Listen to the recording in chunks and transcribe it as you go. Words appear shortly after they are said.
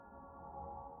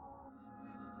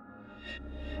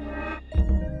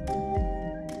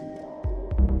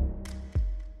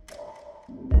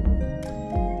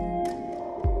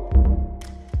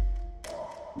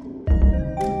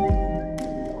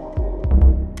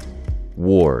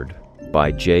Ward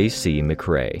by J.C.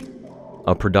 McCrae.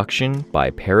 A production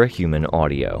by Parahuman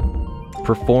Audio.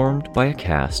 Performed by a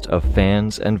cast of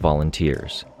fans and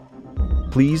volunteers.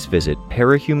 Please visit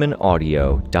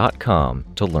parahumanaudio.com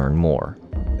to learn more.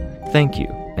 Thank you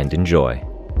and enjoy.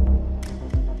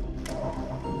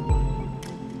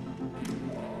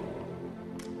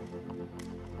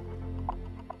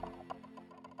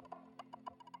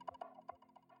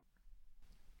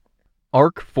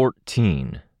 Arc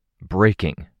 14,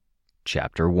 Breaking,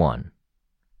 Chapter 1.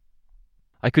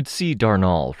 I could see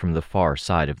Darnall from the far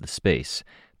side of the space,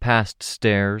 past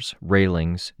stairs,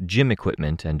 railings, gym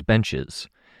equipment, and benches.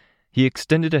 He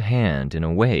extended a hand in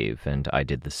a wave, and I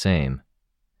did the same.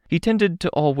 He tended to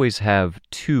always have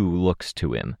two looks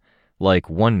to him. Like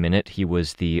 1 minute he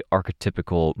was the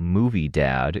archetypical movie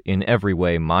dad in every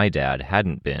way my dad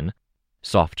hadn't been.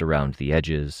 Soft around the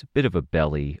edges, bit of a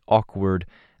belly, awkward,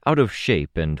 out of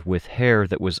shape, and with hair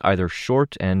that was either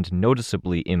short and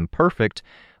noticeably imperfect,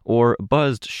 or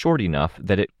buzzed short enough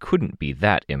that it couldn't be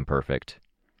that imperfect.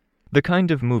 The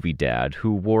kind of movie dad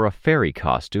who wore a fairy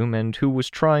costume and who was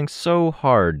trying so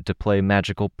hard to play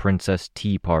magical princess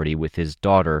tea party with his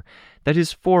daughter that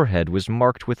his forehead was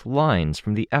marked with lines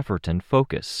from the effort and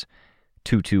focus,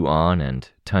 tutu on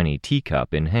and tiny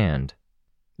teacup in hand.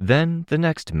 Then, the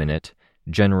next minute,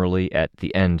 generally at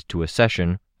the end to a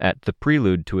session, at the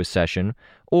prelude to a session,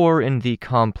 or in the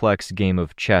complex game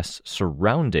of chess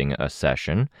surrounding a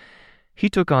session, he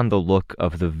took on the look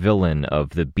of the villain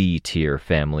of the B-tier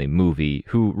family movie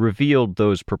who revealed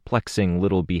those perplexing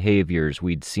little behaviors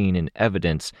we'd seen in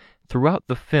evidence throughout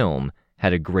the film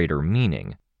had a greater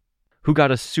meaning, who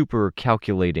got a super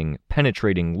calculating,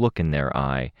 penetrating look in their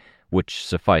eye, which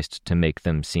sufficed to make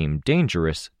them seem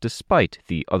dangerous despite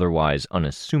the otherwise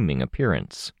unassuming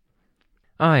appearance.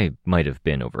 I might have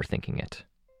been overthinking it.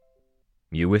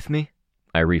 You with me?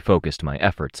 I refocused my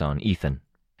efforts on Ethan.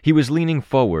 He was leaning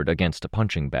forward against a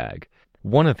punching bag.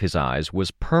 One of his eyes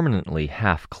was permanently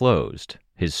half closed.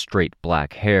 His straight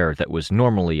black hair that was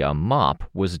normally a mop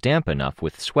was damp enough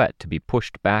with sweat to be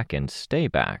pushed back and stay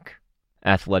back.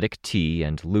 Athletic tee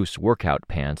and loose workout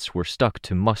pants were stuck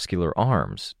to muscular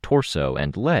arms, torso,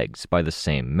 and legs by the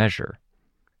same measure.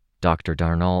 Dr.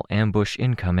 Darnall ambush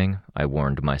incoming, I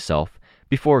warned myself,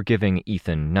 before giving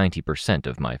Ethan 90%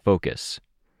 of my focus.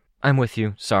 I'm with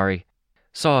you, sorry.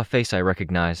 Saw a face I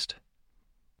recognized.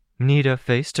 Need a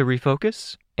face to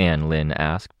refocus? Ann Lynn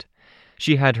asked.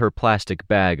 She had her plastic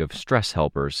bag of stress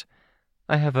helpers.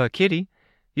 I have a kitty.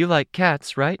 You like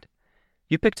cats, right?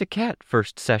 You picked a cat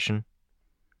first session.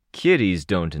 Kitties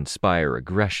don't inspire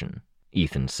aggression,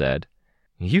 Ethan said.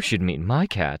 You should meet my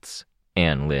cats,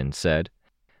 Ann Lynn said.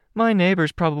 My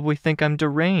neighbors probably think I'm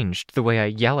deranged the way I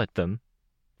yell at them.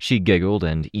 She giggled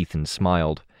and Ethan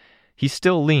smiled. He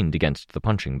still leaned against the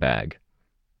punching bag.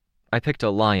 I picked a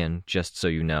lion, just so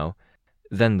you know.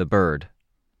 Then the bird.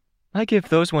 I give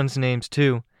those ones names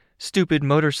too. Stupid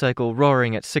motorcycle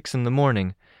roaring at 6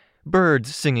 a.m.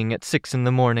 Birds singing at 6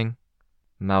 a.m.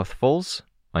 Mouthfuls?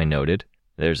 I noted.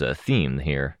 There's a theme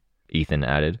here, Ethan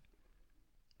added.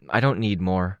 I don't need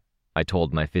more, I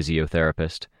told my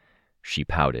physiotherapist. She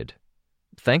pouted.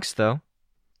 Thanks, though.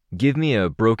 Give me a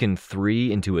broken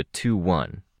 3 into a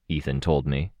 2-1, Ethan told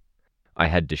me. I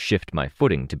had to shift my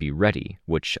footing to be ready,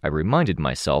 which I reminded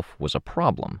myself was a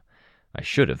problem. I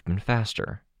should have been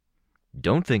faster.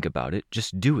 Don't think about it,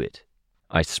 just do it.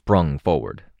 I sprung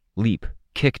forward. Leap,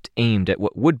 kicked, aimed at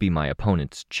what would be my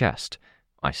opponent's chest.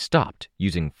 I stopped,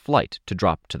 using flight to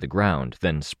drop to the ground,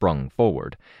 then sprung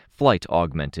forward. Flight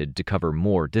augmented to cover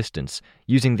more distance,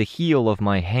 using the heel of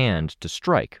my hand to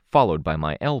strike, followed by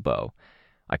my elbow.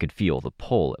 I could feel the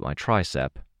pull at my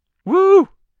tricep. Woo!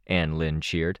 Ann Lynn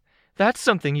cheered. That's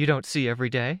something you don't see every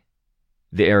day.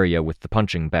 The area with the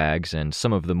punching bags and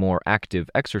some of the more active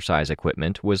exercise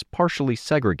equipment was partially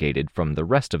segregated from the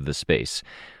rest of the space,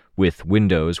 with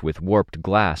windows with warped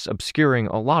glass obscuring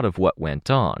a lot of what went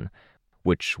on,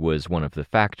 which was one of the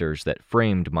factors that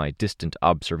framed my distant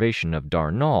observation of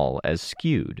Darnall as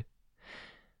skewed.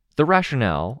 The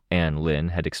rationale, Ann Lynn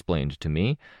had explained to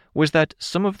me, was that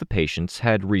some of the patients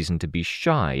had reason to be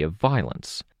shy of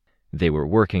violence. They were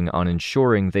working on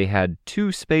ensuring they had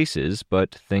 2 spaces,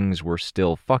 but things were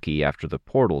still fucky after the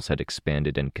portals had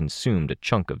expanded and consumed a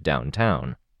chunk of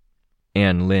downtown.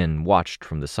 Ann Lynn watched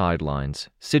from the sidelines,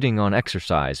 sitting on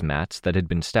exercise mats that had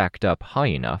been stacked up high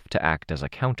enough to act as a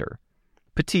counter.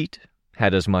 Petite,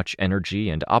 had as much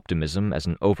energy and optimism as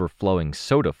an overflowing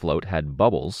soda float had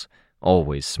bubbles,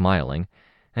 always smiling,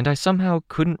 and I somehow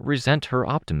couldn't resent her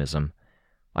optimism.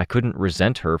 I couldn't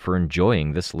resent her for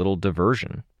enjoying this little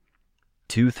diversion.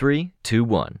 2-3,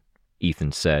 2-1,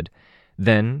 Ethan said,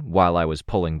 then, while I was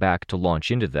pulling back to launch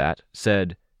into that,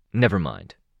 said, "Never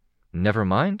mind." "Never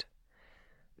mind?"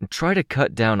 "Try to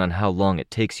cut down on how long it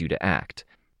takes you to act.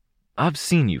 I've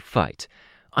seen you fight.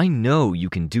 I know you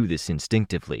can do this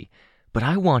instinctively, but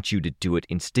I want you to do it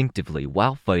instinctively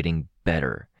while fighting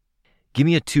better. Give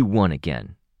me a 2-1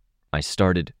 again." I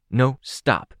started. "No,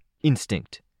 stop.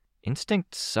 Instinct."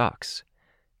 "Instinct sucks."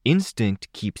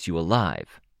 "Instinct keeps you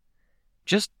alive."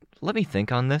 "Just let me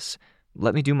think on this.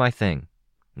 Let me do my thing."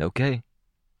 "Okay."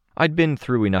 I'd been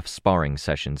through enough sparring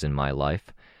sessions in my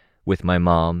life. With my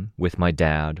mom, with my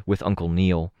dad, with Uncle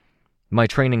Neil. My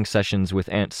training sessions with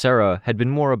Aunt Sarah had been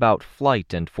more about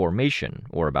flight and formation,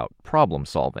 or about problem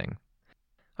solving.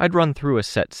 I'd run through a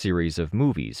set series of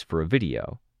movies for a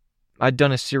video. I'd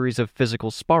done a series of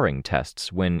physical sparring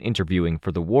tests when interviewing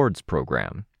for the wards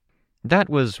program. That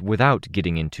was without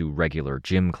getting into regular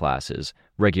gym classes,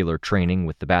 regular training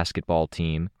with the basketball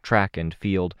team, track and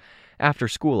field,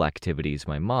 after-school activities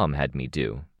my mom had me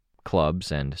do,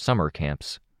 clubs and summer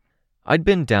camps. I'd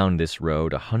been down this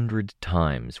road 100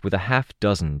 times with a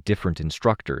half-dozen different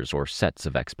instructors or sets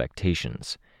of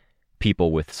expectations.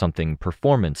 People with something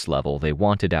performance level they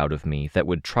wanted out of me that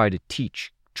would try to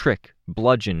teach, trick,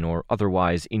 bludgeon, or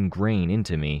otherwise ingrain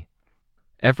into me.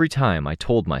 Every time I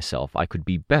told myself I could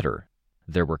be better,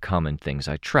 there were common things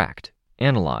I tracked,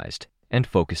 analyzed, and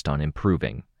focused on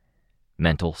improving.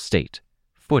 Mental state,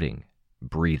 footing,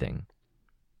 breathing.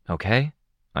 "Okay,"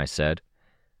 I said.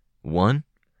 1.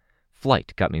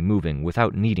 Flight got me moving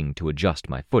without needing to adjust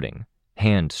my footing.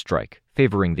 Hand strike,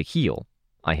 favoring the heel.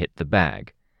 I hit the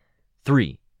bag.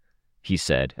 3, he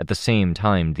said at the same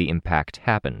time the impact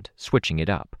happened, switching it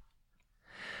up.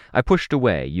 I pushed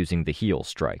away using the heel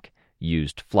strike,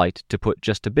 used flight to put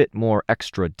just a bit more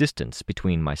extra distance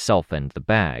between myself and the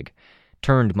bag,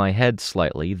 turned my head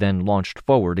slightly, then launched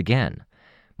forward again.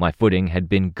 My footing had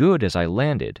been good as I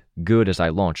landed, good as I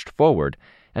launched forward,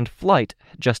 and flight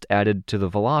just added to the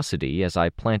velocity as I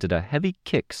planted a heavy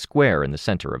kick square in the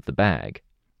center of the bag.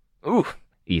 "Ooh,"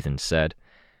 Ethan said.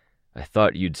 "I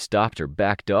thought you'd stopped or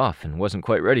backed off and wasn't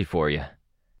quite ready for you."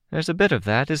 "There's a bit of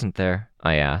that, isn't there?"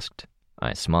 I asked.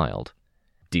 I smiled.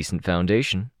 "Decent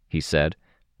foundation," he said.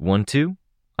 1-2,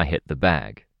 I hit the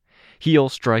bag. Heel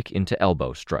strike into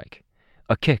elbow strike.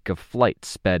 A kick of flight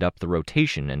sped up the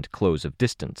rotation and close of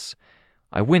distance.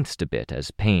 I winced a bit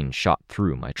as pain shot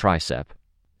through my tricep.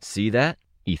 "See that?"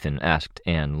 Ethan asked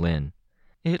Ann Lynn.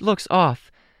 "It looks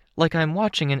off, like I'm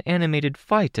watching an animated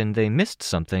fight and they missed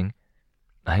something."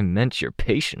 "I meant your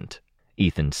patient,"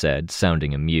 Ethan said,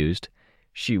 sounding amused.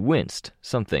 She winced.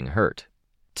 Something hurt.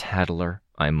 "Tattler,"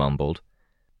 I mumbled.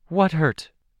 "What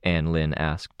hurt?" Ann Lynn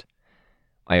asked.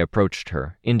 I approached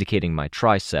her, indicating my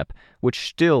tricep, which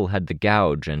still had the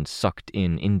gouge and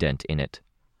sucked-in indent in it.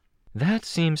 "That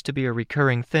seems to be a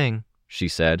recurring thing," she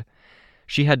said.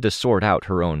 She had to sort out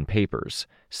her own papers,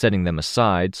 setting them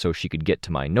aside so she could get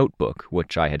to my notebook,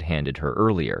 which I had handed her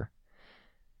earlier.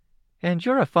 "And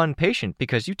you're a fun patient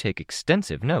because you take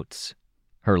extensive notes."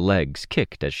 Her legs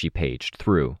kicked as she paged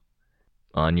through.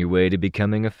 "On your way to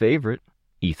becoming a favorite,"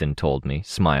 Ethan told me,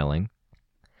 smiling.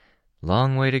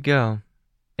 "Long way to go,"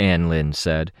 Ann Lynn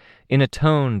said, in a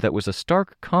tone that was a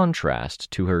stark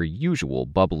contrast to her usual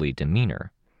bubbly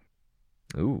demeanor.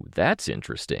 "Ooh, that's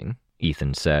interesting,"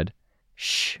 Ethan said.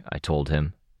 "Shh," I told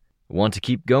him. "Want to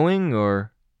keep going,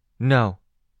 or—" "No,"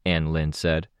 Ann Lynn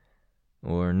said.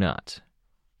 "Or not?"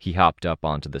 He hopped up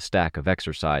onto the stack of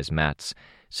exercise mats,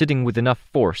 sitting with enough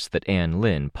force that Ann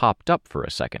Lynn popped up for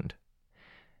a second.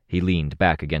 He leaned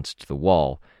back against the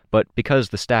wall, but because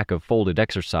the stack of folded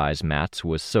exercise mats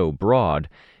was so broad,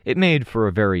 it made for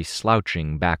a very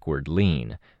slouching backward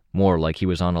lean, more like he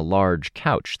was on a large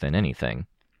couch than anything.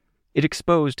 It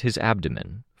exposed his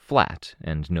abdomen, flat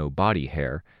and no body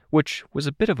hair, which was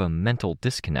a bit of a mental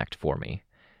disconnect for me.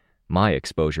 My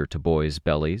exposure to boys'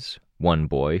 bellies, one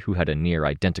boy who had a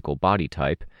near-identical body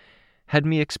type, had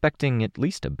me expecting at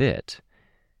least a bit.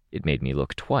 It made me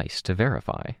look twice to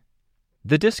verify.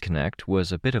 The disconnect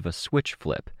was a bit of a switch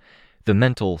flip, the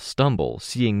mental stumble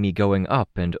seeing me going up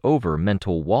and over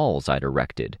mental walls I'd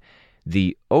erected,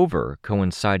 the over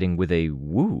coinciding with a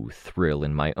woo thrill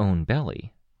in my own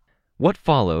belly. What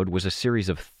followed was a series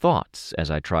of thoughts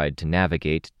as I tried to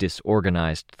navigate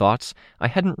disorganized thoughts I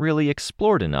hadn't really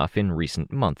explored enough in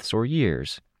recent months or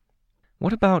years.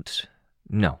 What about...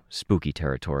 No, spooky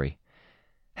territory.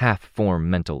 Half-form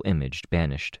mental image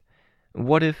banished.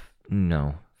 What if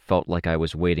No, felt like I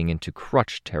was wading into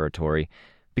crutch territory,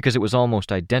 because it was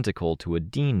almost identical to a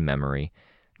Dean memory,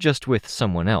 just with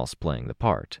someone else playing the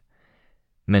part.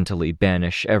 Mentally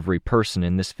banish every person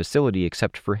in this facility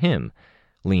except for him,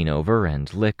 lean over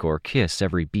and lick or kiss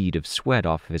every bead of sweat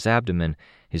off his abdomen,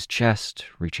 his chest,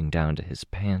 reaching down to his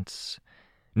pants.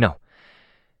 No.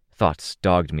 Thoughts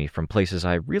dogged me from places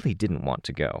I really didn't want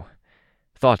to go.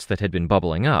 Thoughts that had been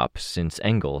bubbling up since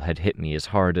Engel had hit me as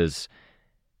hard as...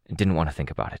 Didn't want to think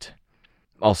about it.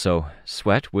 Also,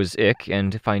 sweat was ick,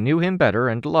 and if I knew him better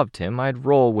and loved him, I'd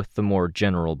roll with the more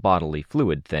general bodily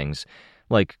fluid things,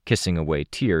 like kissing away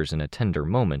tears in a tender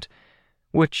moment,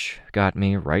 which got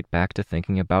me right back to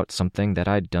thinking about something that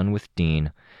I'd done with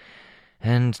Dean.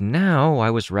 And now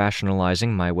I was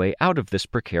rationalizing my way out of this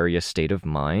precarious state of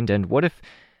mind, and what if...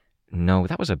 No,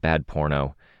 that was a bad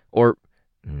porno. Or...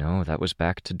 No, that was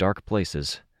back to dark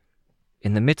places.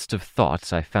 In the midst of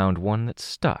thoughts, I found one that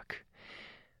stuck.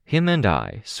 Him and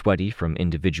I, sweaty from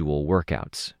individual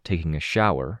workouts, taking a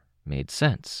shower, made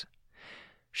sense.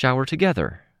 Shower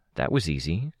together. That was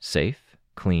easy, safe,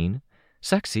 clean,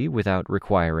 sexy without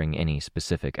requiring any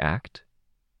specific act.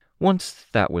 Once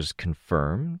that was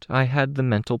confirmed, I had the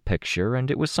mental picture, and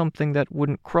it was something that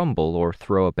wouldn't crumble or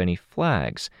throw up any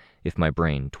flags if my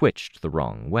brain twitched the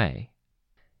wrong way.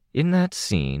 In that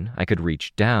scene, I could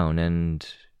reach down and...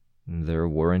 there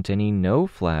weren't any no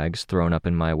flags thrown up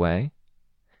in my way.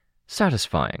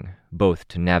 Satisfying, both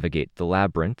to navigate the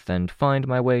labyrinth and find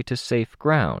my way to safe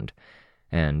ground,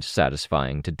 and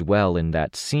satisfying to dwell in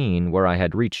that scene where I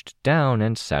had reached down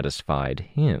and satisfied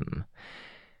him.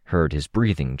 Heard his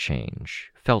breathing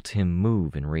change, felt him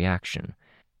move in reaction.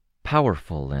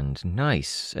 Powerful and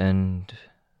nice, and...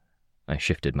 I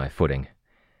shifted my footing.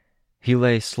 He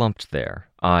lay slumped there,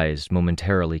 eyes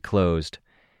momentarily closed.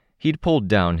 He'd pulled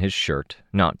down his shirt,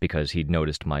 not because he'd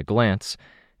noticed my glance,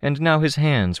 and now his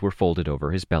hands were folded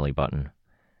over his belly button.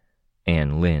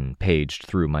 Anne Lynn paged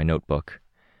through my notebook.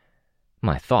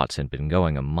 My thoughts had been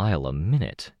going a mile a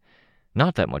minute.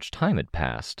 Not that much time had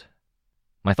passed.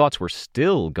 My thoughts were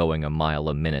still going a mile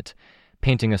a minute,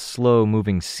 painting a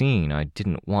slow-moving scene I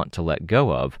didn't want to let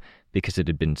go of because it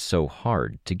had been so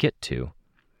hard to get to.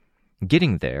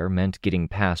 Getting there meant getting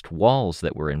past walls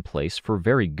that were in place for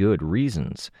very good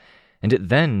reasons, and it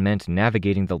then meant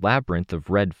navigating the labyrinth of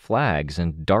red flags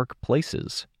and dark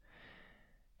places.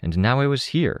 And now I was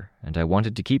here, and I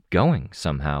wanted to keep going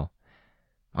somehow.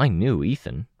 I knew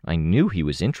Ethan. I knew he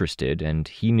was interested, and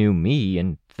he knew me,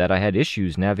 and that I had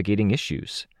issues navigating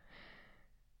issues.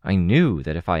 I knew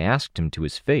that if I asked him to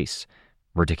his face,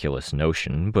 ridiculous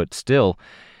notion, but still,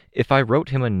 if I wrote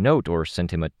him a note or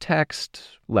sent him a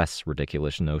text, less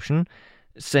ridiculous notion,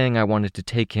 saying I wanted to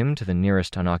take him to the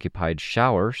nearest unoccupied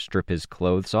shower, strip his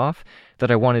clothes off,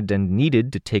 that I wanted and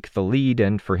needed to take the lead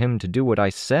and for him to do what I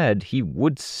said, he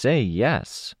would say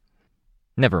yes.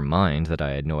 Never mind that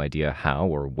I had no idea how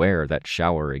or where that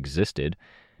shower existed.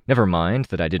 Never mind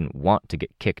that I didn't want to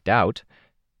get kicked out.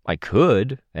 I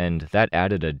could, and that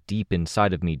added a deep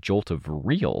inside of me jolt of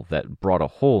real that brought a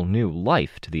whole new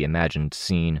life to the imagined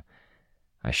scene.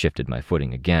 I shifted my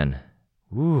footing again.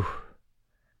 Whew.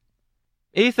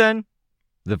 "Ethan!"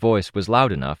 The voice was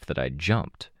loud enough that I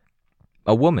jumped.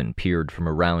 A woman peered from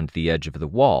around the edge of the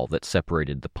wall that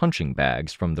separated the punching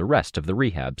bags from the rest of the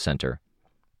rehab center.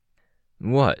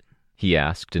 "What?" he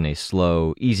asked in a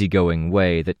slow, easygoing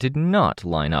way that did not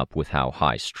line up with how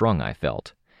high-strung I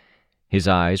felt. His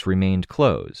eyes remained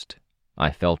closed.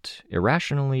 I felt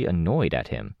irrationally annoyed at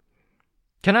him.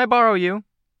 "Can I borrow you?"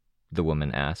 the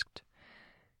woman asked.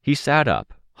 He sat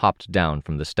up, hopped down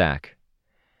from the stack.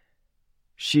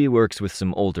 "She works with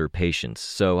some older patients,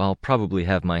 so I'll probably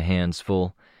have my hands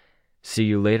full. See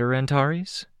you later,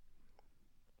 Antares?"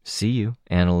 "See you,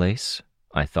 Annalise,"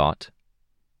 I thought.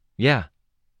 "Yeah."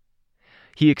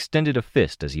 He extended a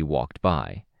fist as he walked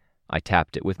by. I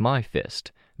tapped it with my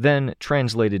fist, then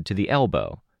translated to the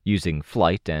elbow, using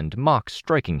flight and mock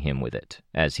striking him with it,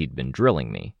 as he'd been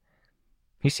drilling me.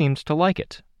 He seemed to like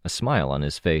it, a smile on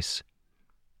his face.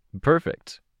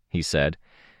 "Perfect," he said.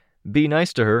 "Be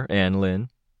nice to her, Anne Lynn."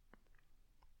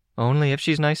 "Only if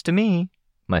she's nice to me,"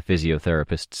 my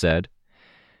physiotherapist said.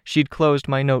 She'd closed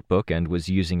my notebook and was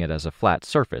using it as a flat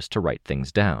surface to write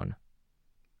things down.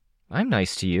 "I'm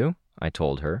nice to you," I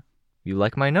told her. "You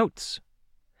like my notes."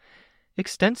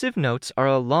 "Extensive notes are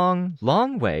a long,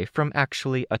 long way from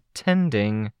actually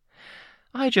attending.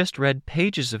 I just read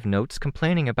pages of notes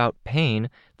complaining about pain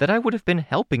that I would have been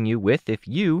helping you with if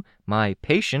you, my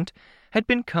patient, had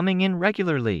been coming in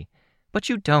regularly, but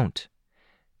you don't.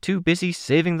 Too busy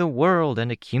saving the world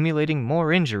and accumulating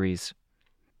more injuries."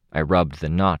 I rubbed the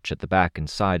notch at the back and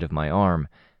side of my arm,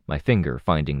 my finger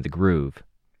finding the groove.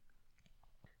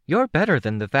 You're better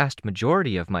than the vast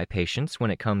majority of my patients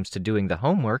when it comes to doing the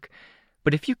homework,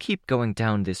 but if you keep going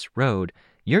down this road,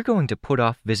 you're going to put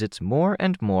off visits more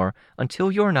and more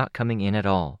until you're not coming in at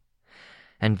all.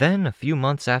 And then, a few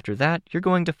months after that, you're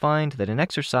going to find that an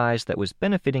exercise that was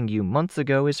benefiting you months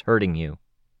ago is hurting you.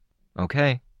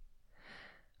 Okay.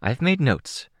 I've made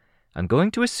notes. I'm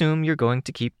going to assume you're going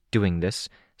to keep doing this,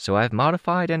 so I've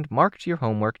modified and marked your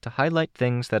homework to highlight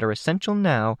things that are essential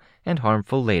now and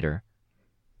harmful later.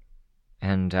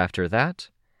 And after that,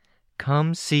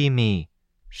 come see me,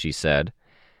 she said.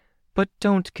 But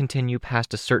don't continue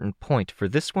past a certain point for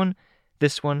this one,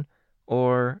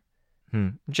 or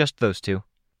just those two.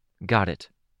 Got it.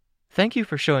 Thank you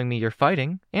for showing me your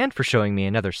fighting, and for showing me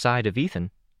another side of Ethan.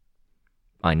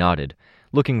 I nodded,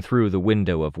 looking through the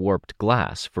window of warped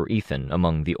glass for Ethan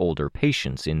among the older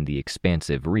patients in the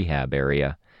expansive rehab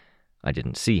area. I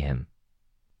didn't see him.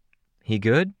 He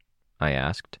good? I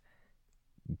asked.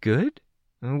 Good?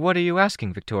 What are you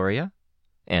asking, Victoria?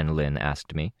 Ann Lynn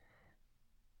asked me.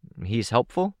 He's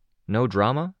helpful? No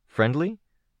drama? Friendly?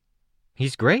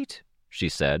 He's great, she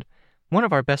said. One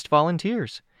of our best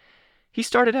volunteers. He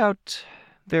started out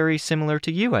very similar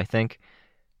to you, I think,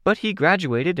 but he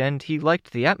graduated and he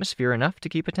liked the atmosphere enough to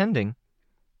keep attending.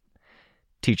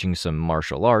 Teaching some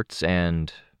martial arts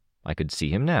and, I could see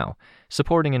him now,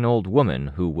 supporting an old woman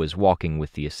who was walking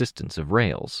with the assistance of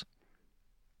rails.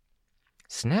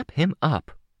 Snap him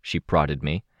up, she prodded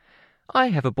me. I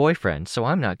have a boyfriend, so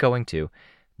I'm not going to,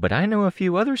 but I know a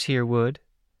few others here would.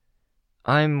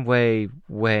 I'm way,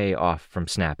 way off from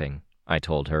snapping, I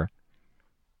told her.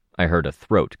 I heard a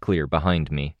throat clear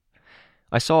behind me.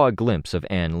 I saw a glimpse of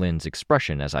Ann Lynn's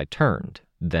expression as I turned,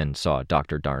 then saw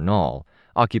Dr. Darnall,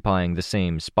 occupying the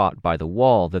same spot by the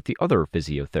wall that the other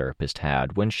physiotherapist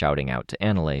had when shouting out to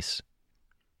Annalise.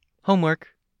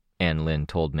 Homework, Ann Lynn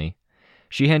told me.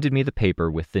 She handed me the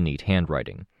paper with the neat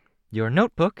handwriting. Your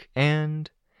notebook and...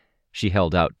 She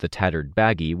held out the tattered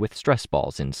baggie with stress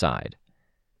balls inside.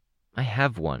 I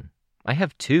have one. I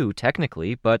have two,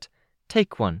 technically, but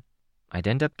take one. I'd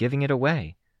end up giving it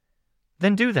away.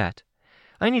 Then do that.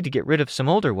 I need to get rid of some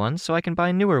older ones so I can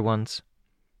buy newer ones.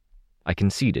 I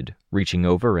conceded, reaching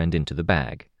over and into the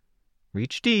bag.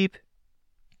 Reach deep.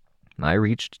 I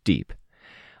reached deep.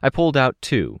 I pulled out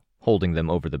two, holding them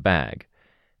over the bag.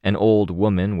 An old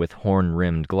woman with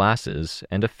horn-rimmed glasses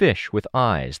and a fish with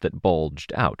eyes that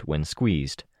bulged out when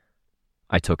squeezed.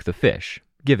 I took the fish,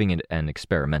 giving it an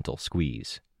experimental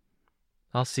squeeze.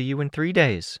 I'll see you in 3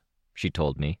 days, she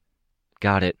told me.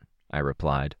 Got it, I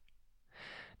replied.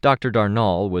 Dr.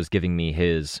 Darnall was giving me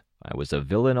his "I was a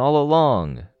villain all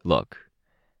along" look.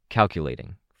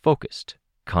 Calculating, focused,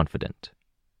 confident.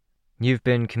 You've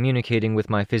been communicating with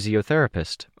my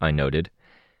physiotherapist, I noted.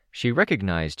 She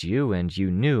recognized you and you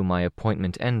knew my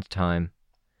appointment end time.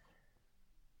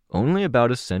 Only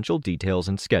about essential details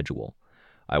and schedule.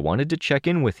 I wanted to check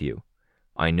in with you.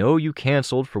 I know you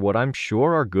canceled for what I'm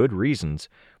sure are good reasons,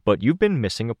 but you've been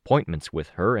missing appointments with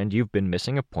her and you've been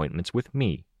missing appointments with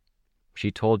me.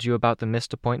 She told you about the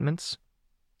missed appointments?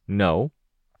 No,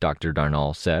 Dr.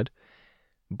 Darnall said.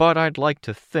 But I'd like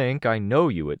to think I know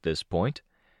you at this point.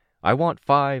 I want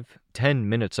 5-10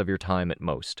 minutes of your time at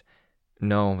most.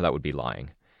 No, that would be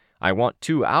lying. I want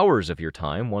 2 hours of your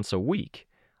time once a week.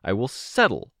 I will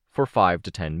settle for 5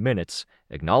 to 10 minutes,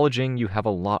 acknowledging you have a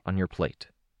lot on your plate.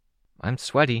 I'm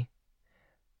sweaty.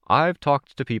 I've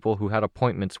talked to people who had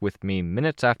appointments with me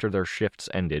minutes after their shifts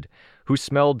ended, who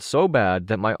smelled so bad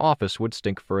that my office would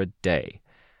stink for a day.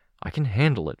 I can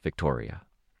handle it, Victoria.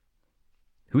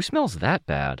 Who smells that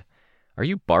bad? Are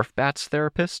you Barf Bat's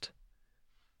therapist?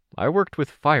 I worked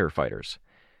with firefighters.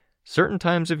 Certain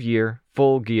times of year,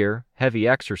 full gear, heavy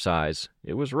exercise,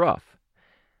 it was rough.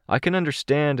 I can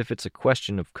understand if it's a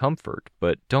question of comfort,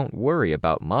 but don't worry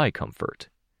about my comfort.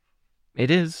 It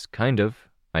is, kind of,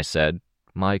 I said,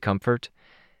 my comfort.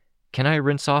 Can I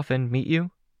rinse off and meet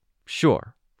you?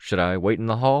 Sure. Should I wait in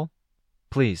the hall?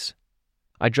 Please.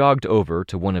 I jogged over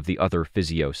to one of the other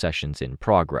physio sessions in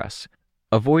progress,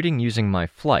 avoiding using my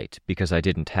flight because I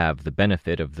didn't have the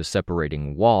benefit of the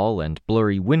separating wall and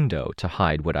blurry window to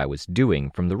hide what I was doing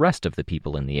from the rest of the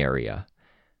people in the area.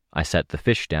 I set the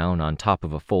fish down on top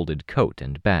of a folded coat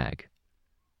and bag.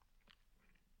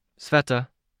 Sveta.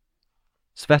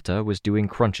 Sveta was doing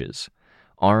crunches,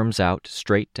 arms out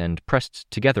straight and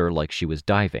pressed together like she was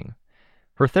diving.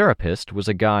 Her therapist was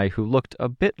a guy who looked a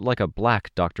bit like a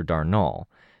black Dr. Darnall,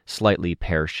 slightly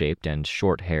pear-shaped and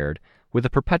short-haired, with a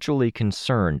perpetually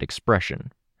concerned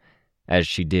expression. As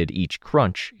she did each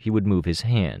crunch, he would move his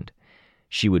hand.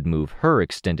 She would move her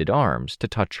extended arms to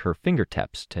touch her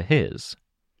fingertips to his.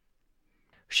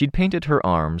 She'd painted her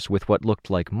arms with what looked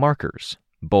like markers,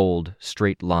 bold,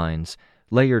 straight lines,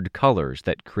 layered colors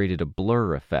that created a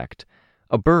blur effect,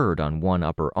 a bird on one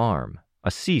upper arm, a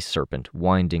sea serpent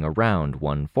winding around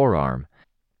one forearm.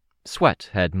 Sweat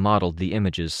had modeled the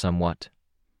images somewhat.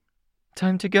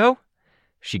 "Time to go?"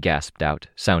 she gasped out,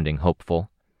 sounding hopeful.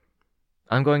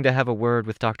 "I'm going to have a word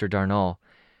with Dr. Darnall.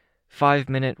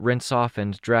 5-minute rinse off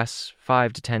and dress,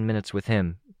 5 to 10 minutes with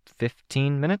him.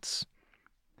 15 minutes?"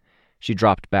 She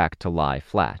dropped back to lie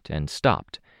flat and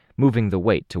stopped, moving the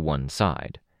weight to one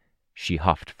side. She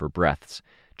huffed for breaths,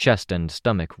 chest and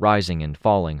stomach rising and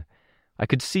falling. I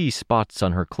could see spots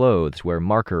on her clothes where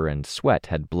marker and sweat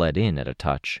had bled in at a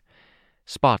touch.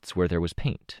 Spots where there was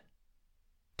paint.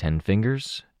 10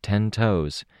 fingers, 10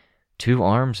 toes, 2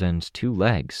 arms and 2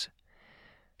 legs.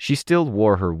 She still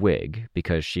wore her wig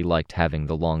because she liked having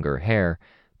the longer hair,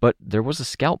 but there was a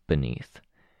scalp beneath.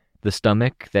 The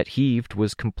stomach that heaved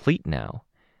was complete now.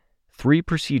 3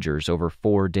 procedures over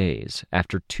 4 days,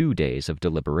 after 2 days of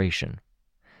deliberation.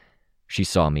 She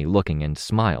saw me looking and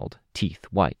smiled, teeth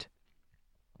white.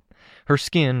 Her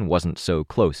skin wasn't so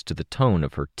close to the tone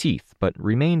of her teeth, but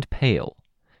remained pale.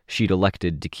 She'd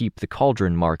elected to keep the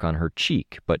cauldron mark on her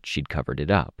cheek, but she'd covered it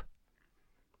up.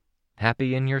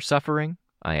 "Happy in your suffering?"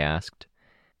 I asked.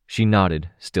 She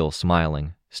nodded, still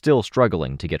smiling, still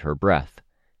struggling to get her breath.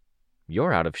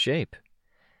 "You're out of shape."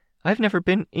 "I've never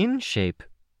been in shape."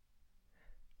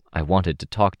 I wanted to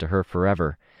talk to her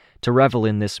forever, to revel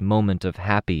in this moment of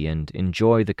happy and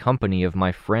enjoy the company of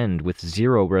my friend with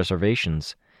 0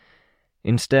 reservations.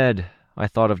 Instead, I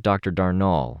thought of Dr.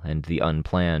 Darnall and the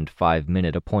unplanned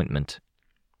 5-minute appointment.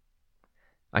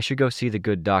 "I should go see the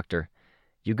good doctor.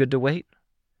 You good to wait?"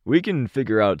 "We can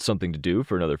figure out something to do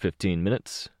for another 15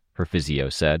 minutes, her physio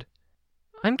said.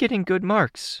 "I'm getting good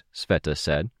marks," Sveta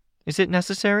said. "Is it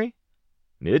necessary?"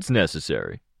 "It's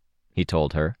necessary," he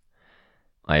told her.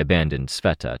 I abandoned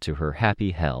Sveta to her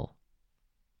happy hell.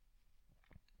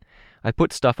 I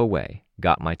put stuff away,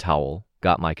 got my towel,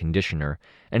 got my conditioner,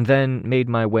 and then made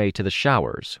my way to the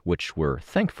showers, which were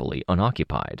thankfully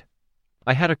unoccupied.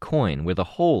 I had a coin with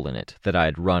a hole in it that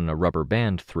I'd run a rubber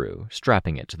band through,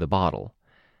 strapping it to the bottle.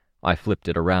 I flipped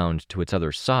it around to its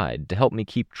other side to help me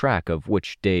keep track of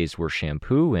which days were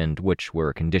shampoo and which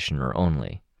were conditioner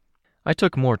only. I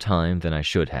took more time than I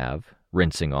should have,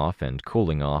 rinsing off and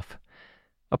cooling off.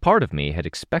 A part of me had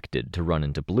expected to run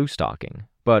into Bluestocking,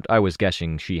 but I was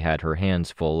guessing she had her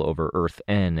hands full over Earth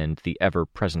N and the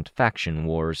ever-present faction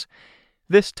wars,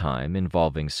 this time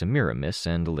involving Semiramis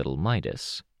and Little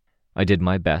Midas. I did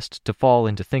my best to fall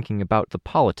into thinking about the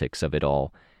politics of it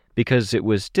all, because it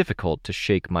was difficult to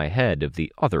shake my head of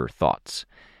the other thoughts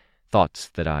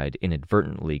that I'd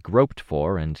inadvertently groped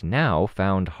for and now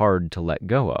found hard to let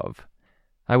go of.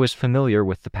 I was familiar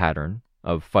with the pattern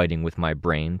of fighting with my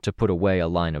brain to put away a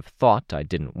line of thought I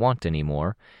didn't want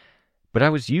anymore, but I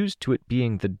was used to it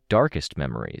being the darkest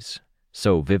memories,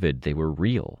 so vivid they were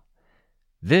real.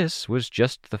 This was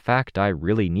just the fact I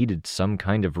really needed some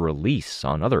kind of release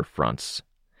on other fronts.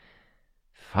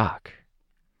 Fuck.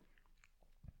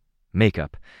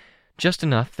 Makeup. Just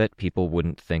enough that people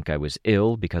wouldn't think I was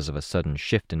ill because of a sudden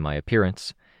shift in my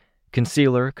appearance.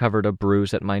 Concealer covered a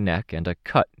bruise at my neck and a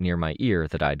cut near my ear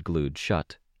that I'd glued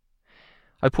shut.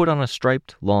 I put on a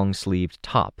striped, long-sleeved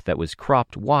top that was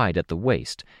cropped wide at the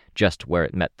waist, just where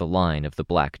it met the line of the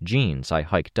black jeans I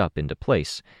hiked up into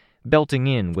place, belting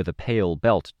in with a pale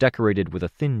belt decorated with a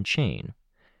thin chain.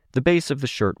 The base of the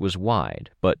shirt was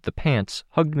wide, but the pants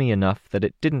hugged me enough that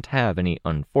it didn't have any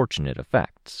unfortunate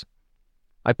effects.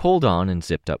 I pulled on and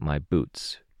zipped up my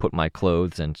boots, put my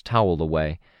clothes and towel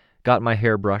away, got my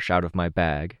hairbrush out of my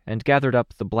bag, and gathered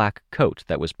up the black coat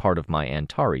that was part of my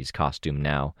Antares costume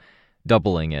now,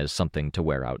 doubling as something to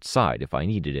wear outside if I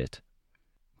needed it.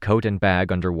 Coat and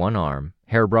bag under one arm,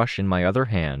 hairbrush in my other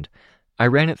hand, I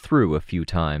ran it through a few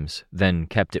times, then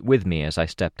kept it with me as I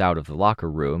stepped out of the locker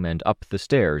room and up the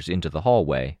stairs into the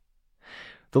hallway.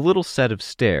 The little set of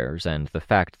stairs and the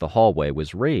fact the hallway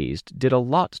was raised did a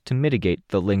lot to mitigate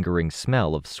the lingering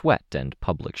smell of sweat and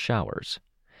public showers.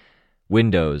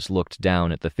 Windows looked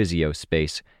down at the physio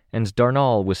space, and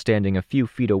Darnall was standing a few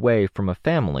feet away from a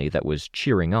family that was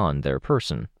cheering on their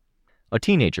person. A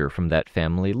teenager from that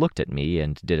family looked at me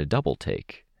and did a double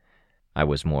take. I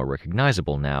was more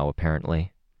recognizable now,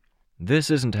 apparently. "This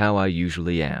isn't how I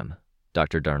usually am,"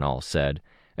 Dr. Darnall said,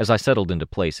 as I settled into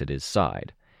place at his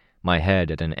side, my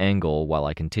head at an angle while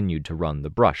I continued to run the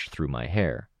brush through my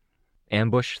hair.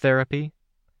 "Ambush therapy?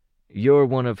 You're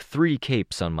one of 3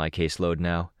 capes on my caseload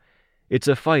now. It's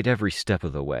a fight every step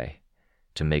of the way.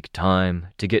 To make time,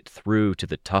 to get through to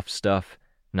the tough stuff,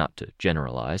 not to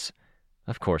generalize.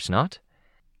 Of course not.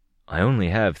 I only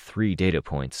have 3 data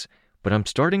points, but I'm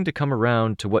starting to come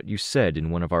around to what you said in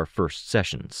one of our first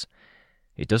sessions.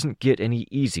 It doesn't get any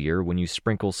easier when you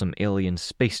sprinkle some alien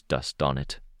space dust on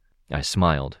it. I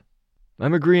smiled.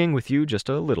 I'm agreeing with you just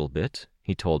a little bit,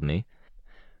 he told me.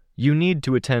 You need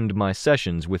to attend my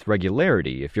sessions with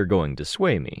regularity if you're going to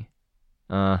sway me.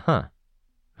 Uh-huh.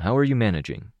 How are you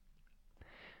managing?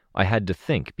 I had to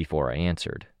think before I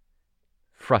answered.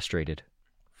 Frustrated.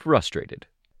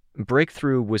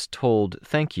 Breakthrough was told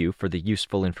thank you for the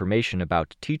useful information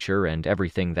about Teacher and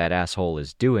everything that asshole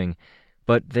is doing,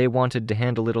 but they wanted to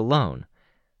handle it alone.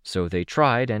 So they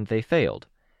tried and they failed.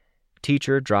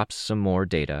 Teacher drops some more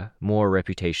data, more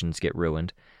reputations get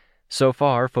ruined. So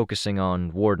far, focusing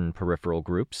on Warden peripheral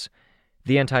groups.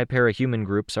 The anti-parahuman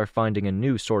groups are finding a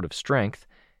new sort of strength,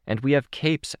 and we have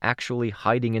capes actually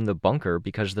hiding in the bunker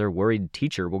because they're worried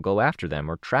Teacher will go after them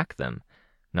or track them.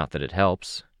 Not that it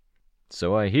helps.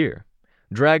 So I hear.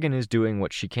 Dragon is doing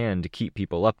what she can to keep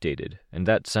people updated, and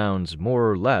that sounds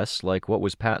more or less like what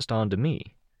was passed on to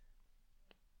me.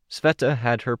 Sveta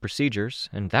had her procedures,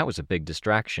 and that was a big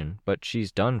distraction, but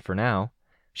she's done for now.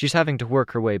 She's having to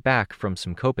work her way back from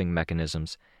some coping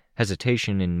mechanisms,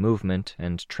 hesitation in movement,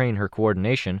 and train her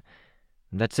coordination.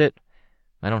 That's it.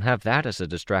 I don't have that as a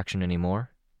distraction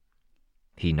anymore.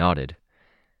 He nodded.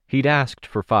 He'd asked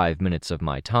for 5 minutes of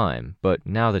my time, but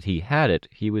now that he had it,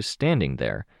 he was standing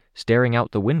there, staring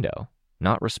out the window,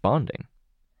 not responding.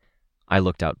 I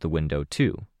looked out the window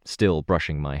too, still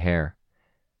brushing my hair.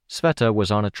 Sveta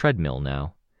was on a treadmill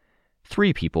now.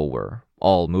 3 people were,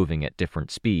 all moving at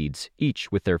different speeds,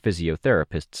 each with their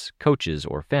physiotherapists, coaches,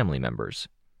 or family members.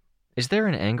 Is there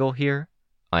an angle here?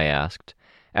 I asked,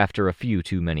 after a few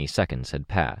too many seconds had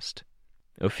passed.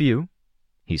 A few,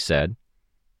 he said.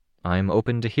 I'm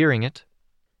open to hearing it.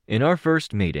 In our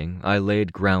first meeting, I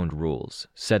laid ground rules,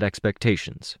 set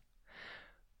expectations.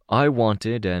 I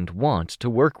wanted and want to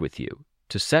work with you,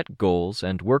 to set goals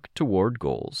and work toward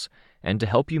goals, and to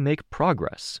help you make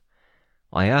progress.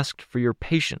 I asked for your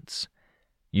patience.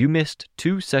 You missed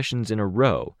 2 sessions in a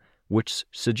row, which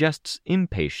suggests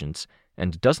impatience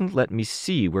and doesn't let me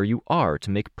see where you are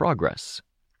to make progress.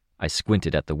 I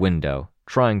squinted at the window,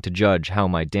 trying to judge how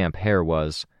my damp hair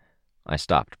was. I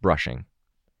stopped brushing.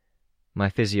 My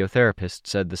physiotherapist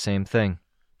said the same thing.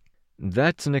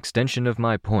 That's an extension of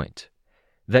my point.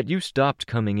 That you stopped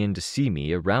coming in to see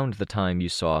me around the time you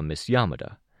saw Miss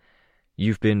Yamada.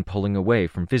 You've been pulling away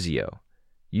from physio.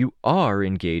 You are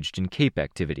engaged in cape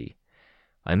activity.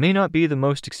 I may not be the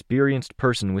most experienced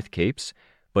person with capes,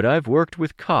 but I've worked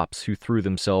with cops who threw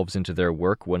themselves into their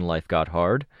work when life got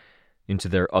hard, into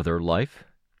their other life.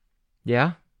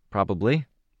 Yeah, probably,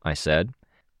 I said.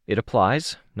 It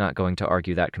applies, not going to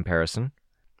argue that comparison.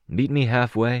 Meet me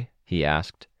halfway, he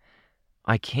asked.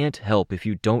 I can't help if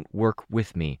you don't work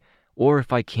with me, or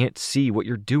if I can't see what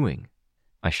you're doing.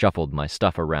 I shuffled my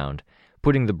stuff around,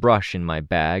 putting the brush in my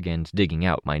bag and digging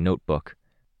out my notebook.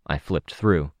 I flipped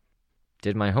through.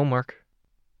 Did my homework.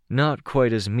 Not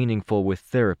quite as meaningful with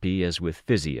therapy as with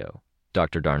physio,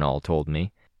 Dr. Darnall told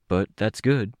me, but that's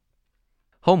good.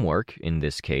 Homework, in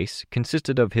this case,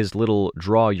 consisted of his little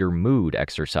draw-your-mood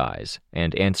exercise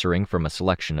and answering from a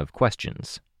selection of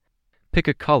questions. Pick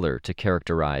a color to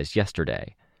characterize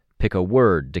yesterday. Pick a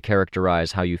word to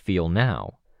characterize how you feel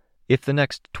now. If the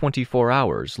next 24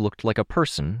 hours looked like a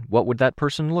person, what would that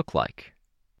person look like?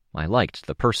 I liked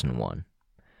the person one.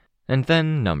 And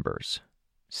then numbers.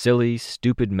 Silly,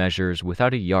 stupid measures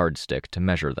without a yardstick to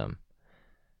measure them.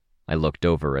 I looked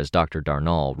over as Dr.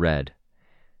 Darnall read.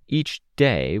 Each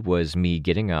day was me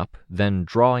getting up, then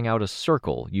drawing out a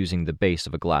circle using the base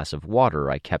of a glass of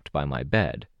water I kept by my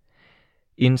bed.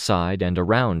 Inside and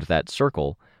around that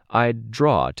circle, I'd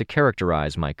draw to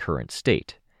characterize my current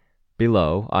state.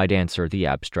 Below, I'd answer the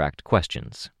abstract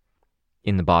questions.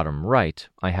 In the bottom right,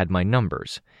 I had my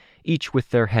numbers, each with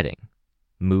their heading: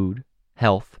 mood,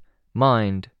 health,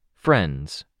 mind,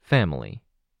 friends, family.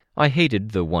 I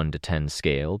hated the 1 to 10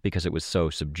 scale because it was so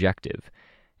subjective,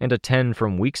 and a 10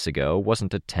 from weeks ago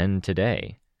wasn't a 10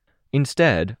 today.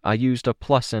 Instead, I used a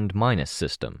plus and minus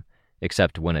system,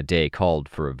 except when a day called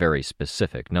for a very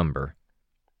specific number.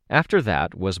 After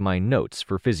that was my notes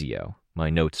for physio,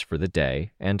 my notes for the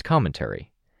day, and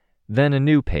commentary. Then a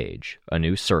new page, a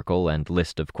new circle and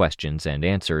list of questions and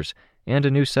answers, and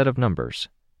a new set of numbers.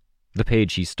 The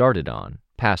page he started on,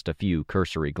 past a few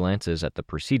cursory glances at the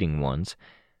preceding ones,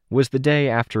 was the day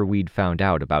after we'd found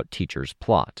out about Teacher's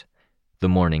plot, the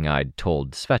morning I'd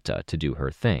told Sveta to do her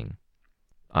thing.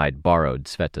 I'd borrowed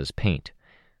Sveta's paint.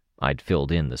 I'd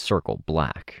filled in the circle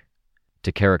black.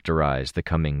 To characterize the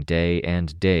coming day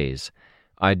and days,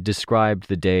 I'd described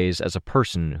the days as a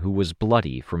person who was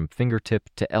bloody from fingertip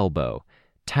to elbow,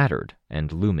 tattered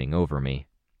and looming over me.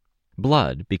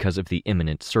 Blood because of the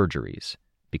imminent surgeries,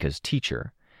 because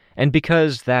teacher, and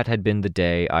because that had been the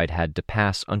day I'd had to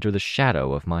pass under the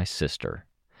shadow of my sister.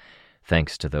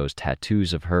 Thanks to those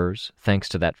tattoos of hers, thanks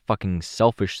to that fucking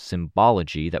selfish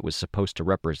symbology that was supposed to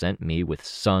represent me with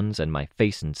suns and my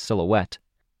face in silhouette.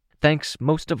 Thanks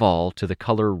most of all to the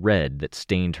color red that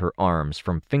stained her arms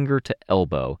from finger to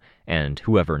elbow, and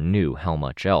whoever knew how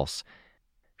much else.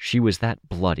 She was that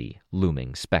bloody,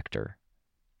 looming specter.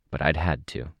 But I'd had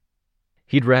to.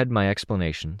 He'd read my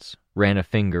explanations, ran a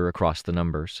finger across the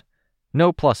numbers.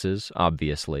 No pluses,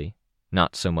 obviously.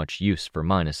 Not so much use for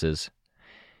minuses.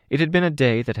 It had been a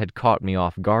day that had caught me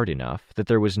off guard enough that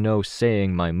there was no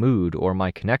saying my mood or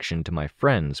my connection to my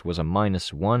friends was a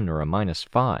 -1 or a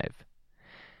 -5.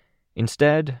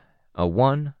 Instead, a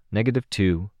 1,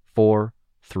 -2, 4,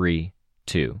 3,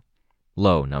 2.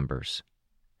 Low numbers.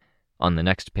 On the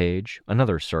next page,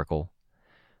 another circle.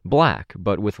 Black,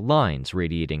 but with lines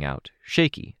radiating out,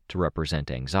 shaky to represent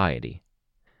anxiety.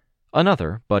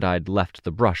 Another, but I'd left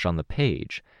the brush on the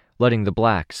page, letting the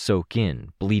black soak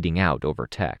in, bleeding out over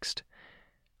text.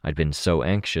 I'd been so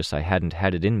anxious I hadn't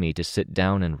had it in me to sit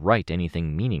down and write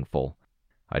anything meaningful.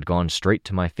 I'd gone straight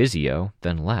to my physio,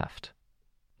 then left.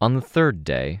 On the third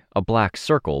day, a black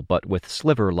circle but with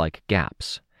sliver-like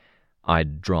gaps.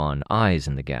 I'd drawn eyes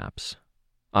in the gaps.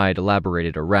 I'd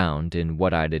elaborated around in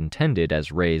what I'd intended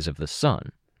as rays of the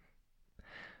sun.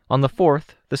 On the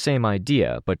fourth, the same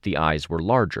idea, but the eyes were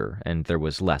larger and there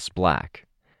was less black.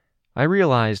 I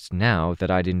realized now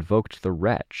that I'd invoked the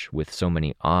wretch with so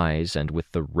many eyes and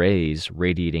with the rays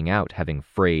radiating out having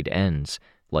frayed ends,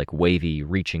 like wavy,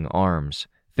 reaching arms,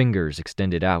 fingers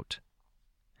extended out.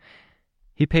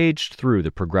 He paged through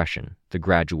the progression, the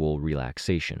gradual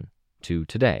relaxation, to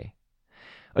today.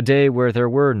 A day where there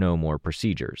were no more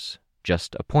procedures,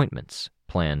 just appointments,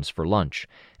 plans for lunch,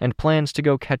 and plans to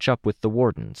go catch up with the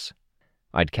wardens.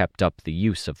 I'd kept up the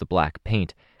use of the black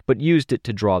paint, but used it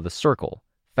to draw the circle,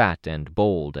 fat and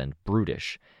bold and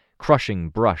brutish, crushing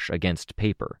brush against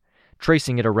paper,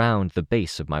 tracing it around the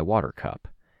base of my water cup.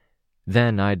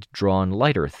 Then I'd drawn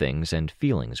lighter things and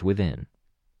feelings within.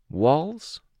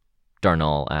 Walls?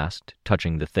 Darnall asked,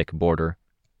 touching the thick border.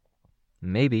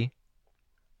 Maybe.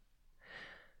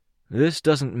 This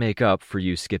doesn't make up for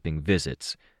you skipping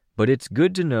visits, but it's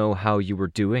good to know how you were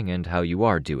doing and how you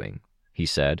are doing, he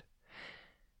said.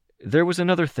 There was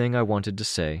another thing I wanted to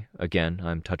say. Again,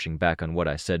 I'm touching back on what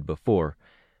I said before.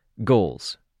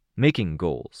 Goals. Making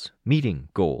goals. Meeting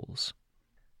goals.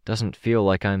 Doesn't feel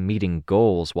like I'm meeting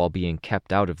goals while being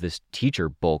kept out of this teacher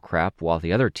bullcrap while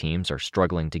the other teams are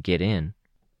struggling to get in.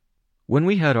 When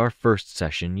we had our first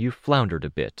session, you floundered a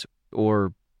bit,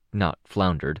 or not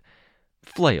floundered,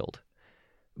 flailed.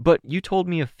 But you told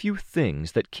me a few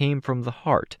things that came from the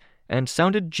heart and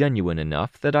sounded genuine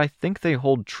enough that I think they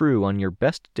hold true on your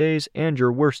best days and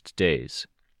your worst days.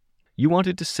 You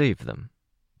wanted to save them,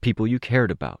 people you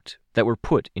cared about, that were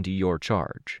put into your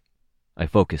charge. I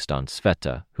focused on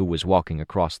Sveta, who was walking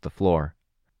across the floor.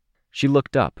 She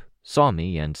looked up, saw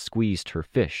me, and squeezed her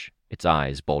fish, its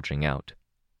eyes bulging out.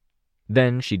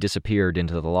 Then she disappeared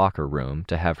into the locker room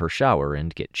to have her shower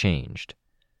and get changed.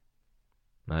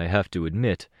 I have to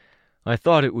admit, I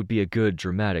thought it would be a good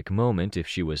dramatic moment if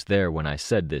she was there when I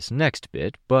said this next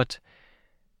bit, but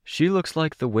she looks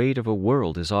like the weight of a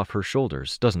world is off her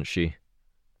shoulders, doesn't she?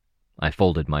 I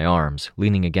folded my arms,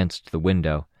 leaning against the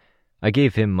window. I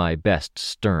gave him my best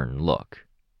stern look.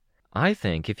 I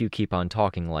think if you keep on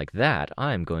talking like that,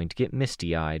 I'm going to get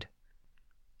misty-eyed.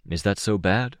 Is that so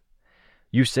bad?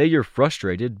 You say you're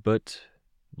frustrated, but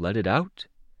let it out.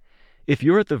 If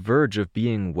you're at the verge of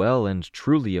being well and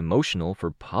truly emotional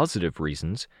for positive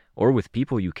reasons, or with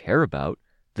people you care about,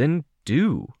 then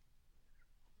do.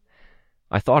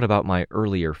 I thought about my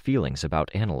earlier feelings about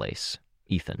Annalise,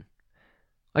 Ethan.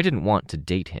 I didn't want to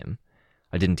date him.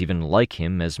 I didn't even like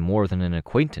him as more than an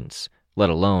acquaintance, let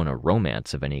alone a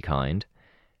romance of any kind.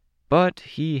 But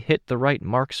he hit the right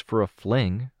marks for a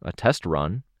fling, a test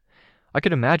run. I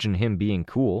could imagine him being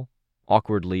cool,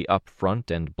 awkwardly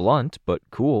upfront and blunt, but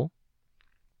cool.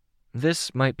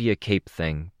 This might be a cape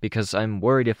thing, because I'm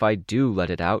worried if I do let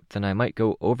it out, then I might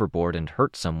go overboard and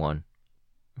hurt someone.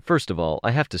 First of all,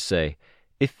 I have to say,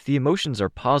 if the emotions are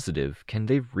positive, can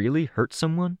they really hurt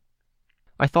someone?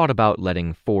 I thought about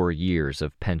letting 4 years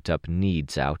of pent-up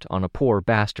needs out on a poor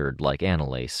bastard like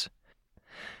Annalise.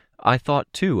 I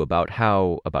thought, too, about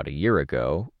how, about a year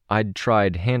ago, I'd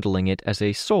tried handling it as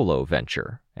a solo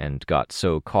venture, and got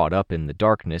so caught up in the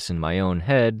darkness in my own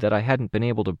head that I hadn't been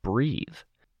able to breathe.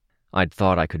 I'd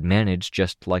thought I could manage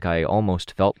just like I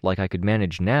almost felt like I could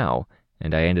manage now,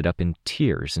 and I ended up in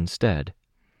tears instead.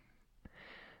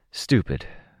 Stupid,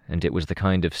 and it was the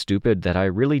kind of stupid that I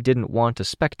really didn't want a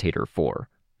spectator for,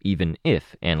 even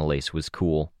if Annalise was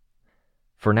cool.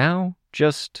 For now,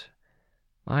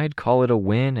 I'd call it a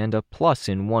win and a plus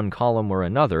in one column or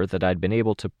another that I'd been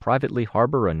able to privately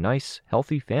harbor a nice,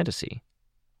 healthy fantasy.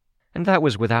 And that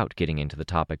was without getting into the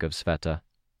topic of Sveta.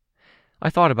 I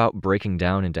thought about breaking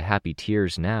down into happy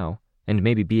tears now, and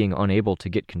maybe being unable to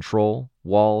get control,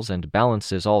 walls, and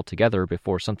balances all together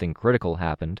before something critical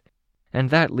happened,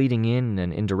 and that leading in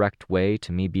an indirect way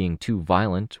to me being too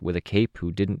violent with a cape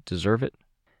who didn't deserve it.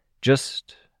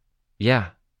 Yeah,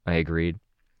 I agreed.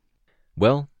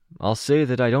 Well, I'll say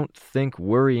that I don't think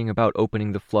worrying about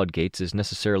opening the floodgates is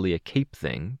necessarily a cape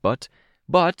thing, but,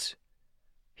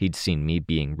 he'd seen me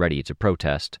being ready to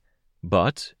protest.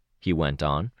 But, he went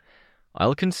on,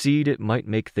 I'll concede it might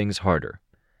make things harder.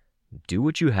 Do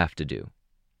what you have to do.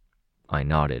 I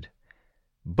nodded.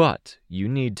 But you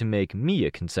need to make me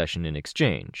a concession in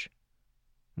exchange.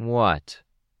 What?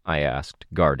 I asked,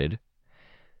 guarded.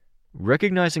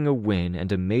 Recognizing a win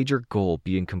and a major goal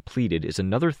being completed is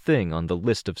another thing on the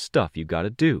list of stuff you gotta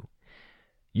do.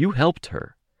 You helped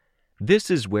her.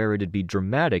 This is where it'd be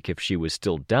dramatic if she was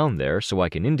still down there so I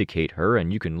can indicate her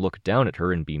and you can look down at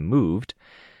her and be moved.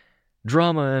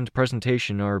 Drama and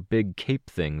presentation are big cape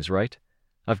things, right?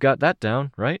 I've got that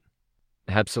down, right?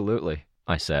 Absolutely,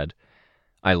 I said.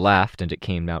 I laughed and it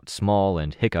came out small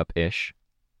and hiccup-ish.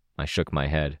 I shook my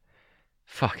head.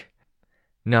 Fuck.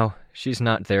 No, she's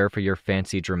not there for your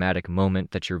fancy dramatic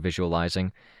moment that you're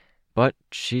visualizing. But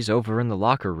she's over in the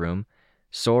locker room,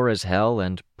 sore as hell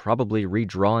and probably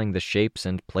redrawing the shapes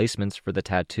and placements for the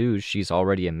tattoos she's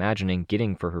already imagining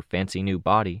getting for her fancy new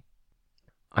body.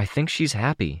 I think she's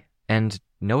happy, and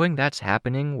knowing that's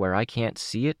happening where I can't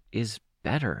see it is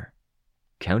better.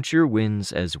 Count your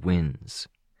wins as wins.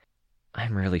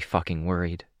 I'm really fucking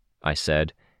worried, I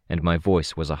said, and my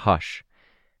voice was a hush,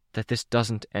 that this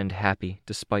doesn't end happy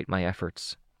despite my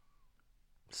efforts.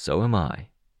 So am I,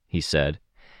 he said.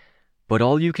 But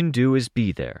all you can do is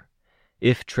be there.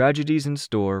 If tragedy's in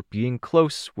store, being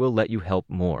close will let you help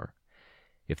more.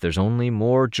 If there's only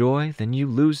more joy, then you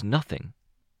lose nothing.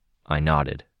 I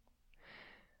nodded.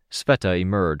 Sveta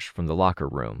emerged from the locker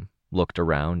room, looked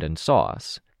around, and saw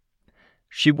us.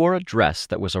 She wore a dress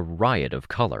that was a riot of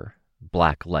color,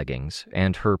 black leggings,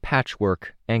 and her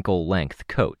patchwork, ankle-length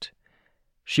coat.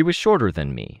 She was shorter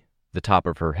than me, the top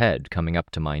of her head coming up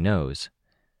to my nose.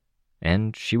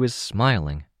 And she was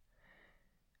smiling.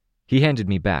 He handed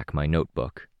me back my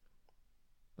notebook.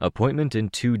 Appointment in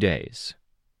 2 days.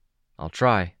 I'll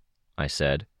try, I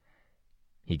said.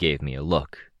 He gave me a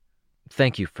look.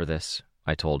 Thank you for this,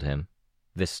 I told him.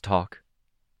 This talk.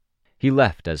 He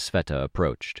left as Sveta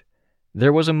approached.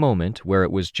 There was a moment where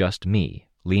it was just me,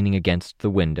 leaning against the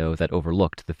window that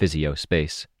overlooked the physio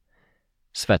space.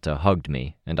 Sveta hugged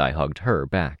me, and I hugged her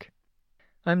back.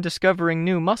 I'm discovering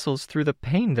new muscles through the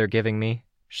pain they're giving me,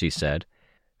 she said.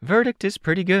 Verdict is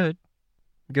pretty good.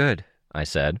 Good, I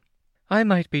said. I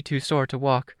might be too sore to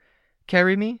walk.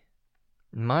 Carry me?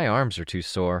 My arms are too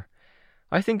sore.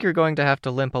 I think you're going to have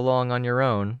to limp along on your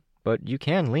own, but you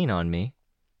can lean on me.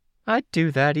 I'd do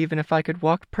that even if I could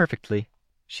walk perfectly,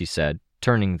 she said,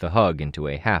 turning the hug into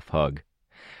a half-hug.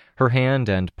 Her hand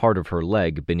and part of her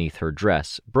leg beneath her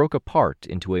dress broke apart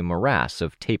into a morass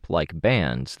of tape-like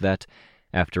bands that,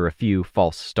 after a few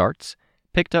false starts,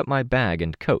 picked up my bag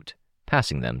and coat,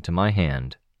 passing them to my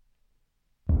hand.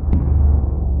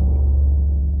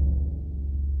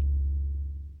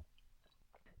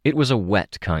 It was a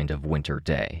wet kind of winter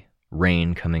day,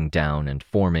 rain coming down and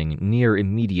forming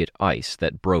near-immediate ice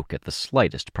that broke at the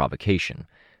slightest provocation,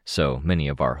 so many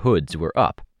of our hoods were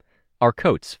up, our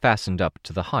coats fastened up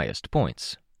to the highest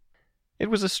points. It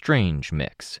was a strange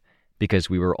mix, because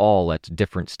we were all at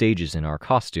different stages in our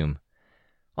costume.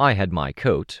 I had my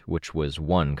coat, which was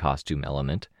one costume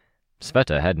element.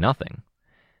 Sveta had nothing.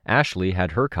 Ashley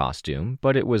had her costume,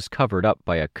 but it was covered up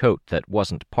by a coat that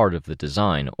wasn't part of the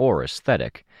design or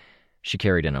aesthetic. She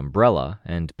carried an umbrella,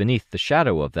 and beneath the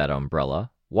shadow of that umbrella,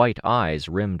 white eyes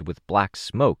rimmed with black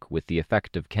smoke with the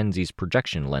effect of Kenzie's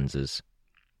projection lenses.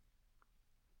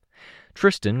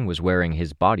 Tristan was wearing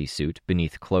his bodysuit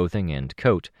beneath clothing and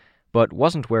coat, but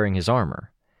wasn't wearing his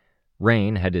armor.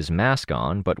 Rain had his mask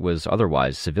on, but was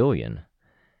otherwise civilian.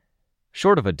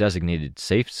 Short of a designated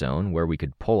safe zone where we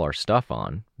could pull our stuff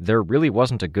on, there really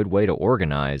wasn't a good way to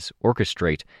organize,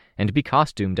 orchestrate, and be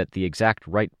costumed at the exact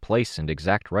right place and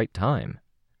exact right time.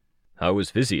 How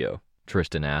was physio?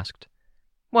 Tristan asked.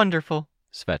 Wonderful,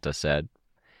 Sveta said.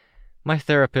 My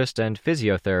therapist and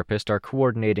physiotherapist are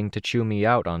coordinating to chew me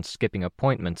out on skipping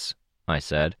appointments, I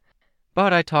said.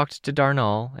 But I talked to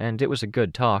Darnall, and it was a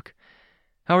good talk.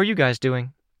 How are you guys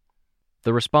doing?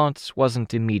 The response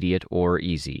wasn't immediate or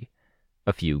easy.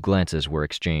 A few glances were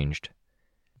exchanged.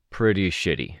 Pretty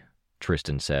shitty,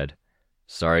 Tristan said.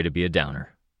 Sorry to be a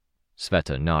downer.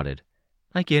 Sveta nodded.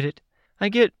 I get it. I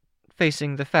get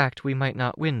facing the fact we might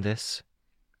not win this.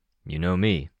 You know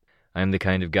me. I'm the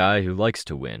kind of guy who likes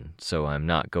to win, so I'm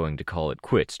not going to call it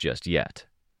quits just yet.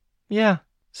 Yeah,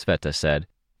 Sveta said,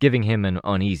 giving him an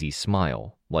uneasy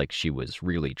smile, like she was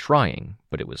really trying,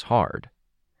 but it was hard.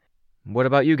 What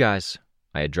about you guys?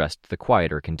 I addressed the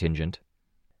quieter contingent.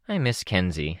 I miss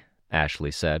Kenzie,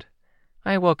 Ashley said.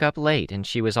 I woke up late and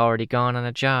she was already gone on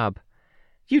a job.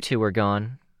 You two were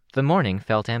gone. The morning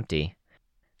felt empty.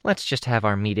 Let's just have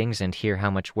our meetings and hear how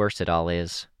much worse it all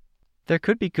is. There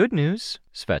could be good news,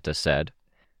 Sveta said.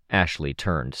 Ashley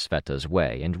turned Sveta's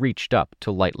way and reached up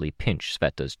to lightly pinch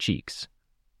Sveta's cheeks.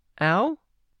 Ow?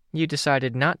 You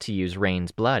decided not to use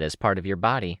Rain's blood as part of your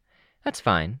body. That's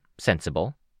fine.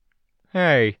 Sensible.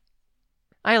 Hey.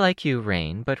 I like you,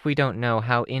 Rain, but we don't know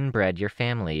how inbred your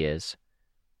family is.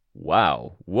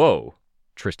 Wow. Whoa.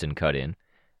 Tristan cut in.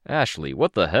 Ashley,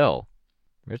 what the hell?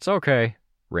 It's okay,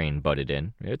 Rain butted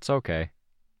in. It's okay.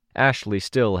 Ashley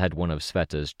still had one of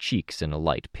Sveta's cheeks in a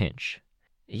light pinch.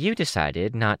 You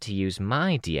decided not to use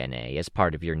my DNA as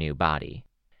part of your new body.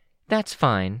 That's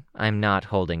fine. I'm not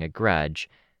holding a grudge,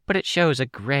 but it shows a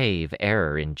grave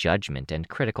error in judgment and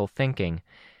critical thinking.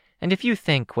 And if you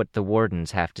think what the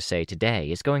wardens have to say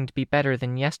today is going to be better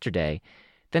than yesterday,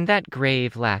 then that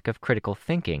grave lack of critical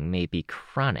thinking may be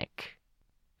chronic.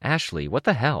 Ashley, what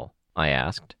the hell? I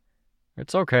asked.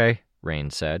 It's okay, Rain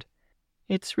said.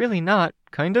 It's really not,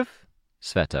 kind of,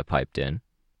 Sveta piped in.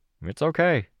 It's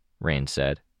okay, Rain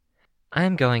said.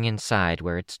 I'm going inside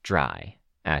where it's dry,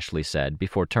 Ashley said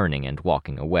before turning and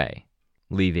walking away,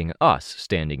 leaving us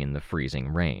standing in the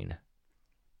freezing rain.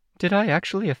 Did I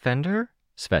actually offend her?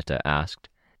 Sveta asked.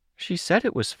 She said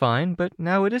it was fine, but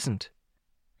now it isn't.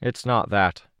 It's not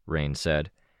that, Rain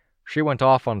said. She went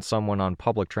off on someone on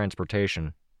public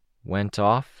transportation. Went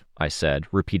off? I said,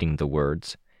 repeating the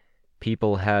words.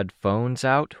 People had phones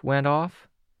out, went off?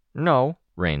 No,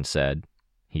 Rain said.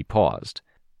 He paused.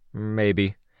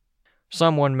 Maybe.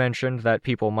 Someone mentioned that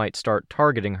people might start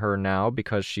targeting her now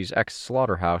because she's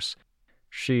ex-Slaughterhouse.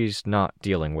 She's not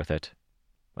dealing with it.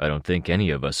 I don't think any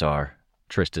of us are,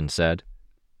 Tristan said.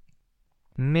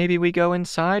 Maybe we go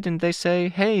inside and they say,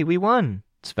 hey, we won,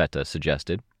 Sveta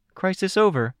suggested. Crisis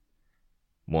over.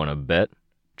 Want to bet?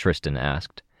 Tristan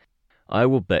asked. I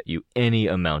will bet you any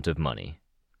amount of money.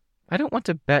 I don't want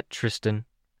to bet, Tristan.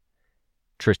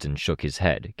 Tristan shook his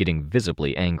head, getting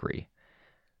visibly angry.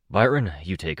 Byron,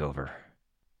 you take over.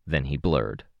 Then he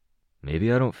blurred.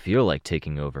 Maybe I don't feel like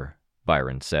taking over,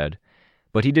 Byron said,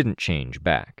 but he didn't change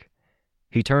back.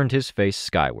 He turned his face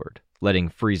skyward, letting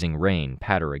freezing rain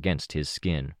patter against his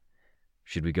skin.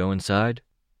 Should we go inside?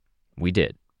 We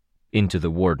did, into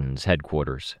the warden's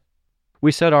headquarters.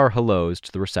 We said our hellos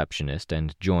to the receptionist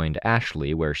and joined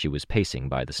Ashley where she was pacing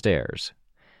by the stairs.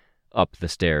 Up the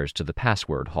stairs to the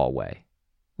password hallway.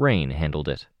 Rain handled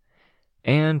it.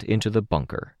 And into the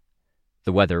bunker.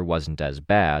 The weather wasn't as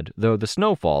bad, though the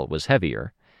snowfall was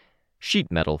heavier.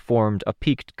 Sheet metal formed a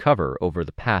peaked cover over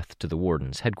the path to the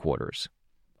warden's headquarters.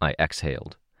 I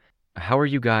exhaled. How are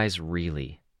you guys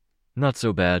really? Not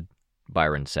so bad,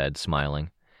 Byron said,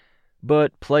 smiling.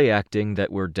 But play acting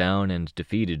that we're down and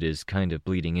defeated is kind of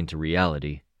bleeding into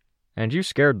reality. And you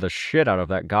scared the shit out of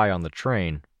that guy on the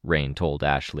train, Rain told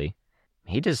Ashley.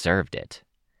 He deserved it.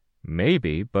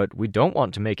 Maybe, but we don't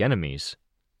want to make enemies.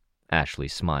 Ashley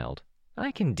smiled.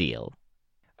 I can deal.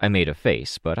 I made a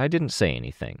face, but I didn't say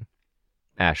anything.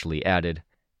 Ashley added,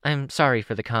 I'm sorry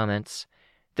for the comments.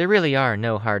 There really are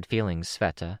no hard feelings,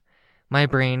 Sveta. My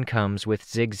brain comes with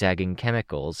zigzagging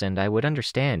chemicals, and I would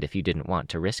understand if you didn't want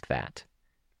to risk that.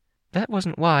 That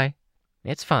wasn't why.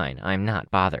 It's fine, I'm not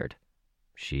bothered.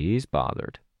 She's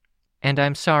bothered. And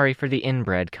I'm sorry for the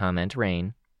inbred comment,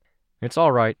 Rain. It's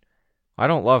all right. I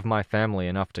don't love my family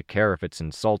enough to care if it's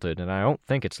insulted, and I don't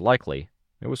think it's likely.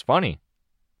 It was funny.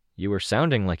 You were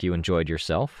sounding like you enjoyed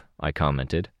yourself, I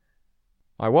commented.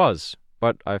 I was,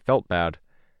 but I felt bad.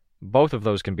 Both of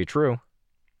those can be true.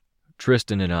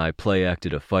 Tristan and I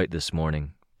play-acted a fight this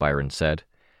morning, Byron said.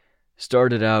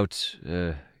 Started out,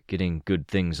 getting good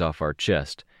things off our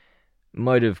chest.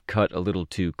 Might have cut a little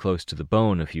too close to the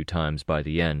bone a few times by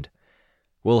the end.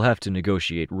 We'll have to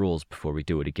negotiate rules before we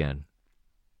do it again.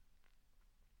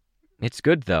 It's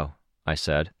good, though, I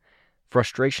said.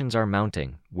 Frustrations are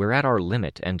mounting. We're at our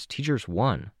limit, and teachers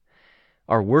won.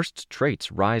 Our worst traits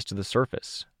rise to the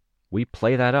surface. We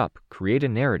play that up, create a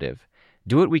narrative,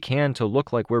 do what we can to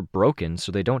look like we're broken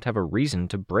so they don't have a reason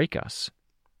to break us.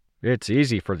 It's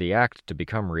easy for the act to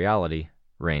become reality,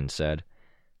 Rain said,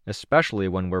 especially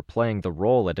when we're playing the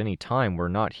role at any time we're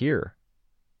not here.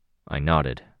 I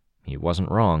nodded. He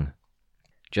wasn't wrong.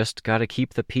 Just gotta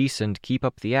keep the peace and keep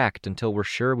up the act until we're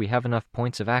sure we have enough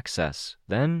points of access.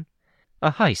 Then,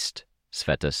 a heist,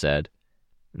 Sveta said.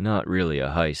 Not really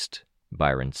a heist,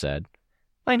 Byron said.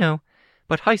 I know,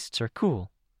 but heists are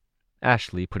cool.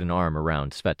 Ashley put an arm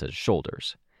around Sveta's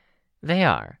shoulders. They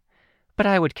are, but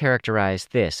I would characterize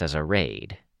this as a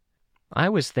raid. I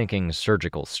was thinking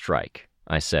surgical strike,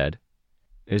 I said.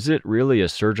 Is it really a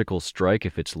surgical strike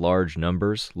if it's large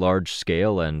numbers, large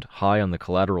scale, and high on the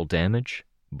collateral damage?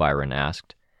 Byron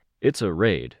asked. It's a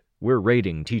raid. We're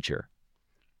raiding Teacher.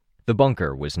 The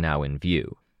bunker was now in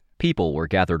view. People were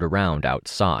gathered around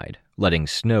outside, letting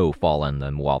snow fall on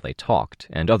them while they talked,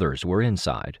 and others were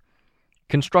inside.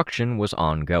 Construction was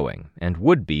ongoing, and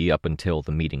would be up until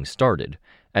the meeting started,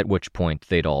 at which point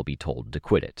they'd all be told to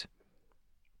quit it.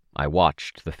 I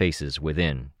watched the faces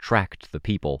within, tracked the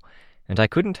people, and I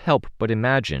couldn't help but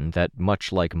imagine that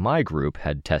much like my group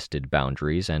had tested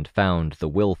boundaries and found the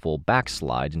willful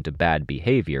backslide into bad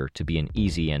behavior to be an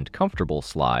easy and comfortable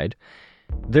slide,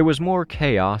 there was more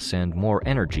chaos and more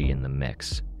energy in the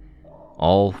mix.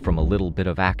 All from a little bit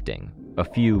of acting, a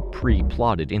few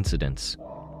pre-plotted incidents.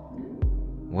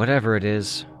 Whatever it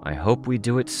is, I hope we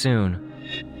do it soon.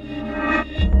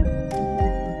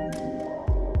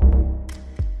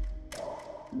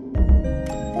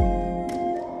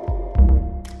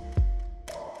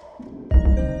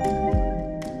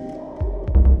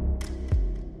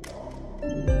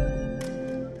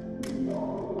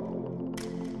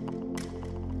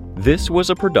 This was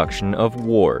a production of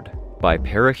Ward by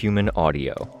Parahuman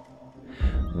Audio.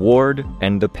 Ward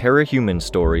and the Parahuman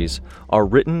stories are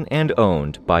written and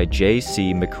owned by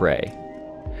J.C. McCrae.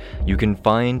 You can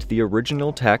find the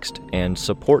original text and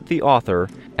support the author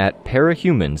at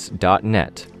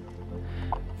parahumans.net.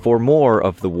 For more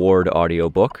of the Ward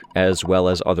audiobook, as well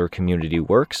as other community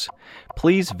works,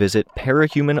 please visit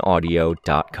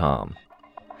parahumanaudio.com.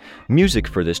 Music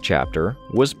for this chapter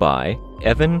was by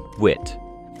Evan Witt.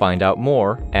 Find out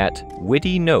more at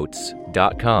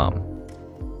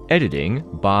wittynotes.com. Editing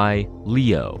by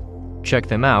Leo. Check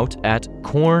them out at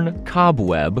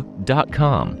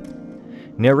corncobweb.com.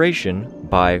 Narration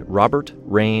by Robert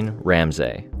Rain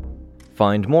Ramsay.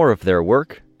 Find more of their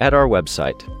work at our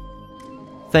website.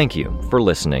 Thank you for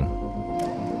listening.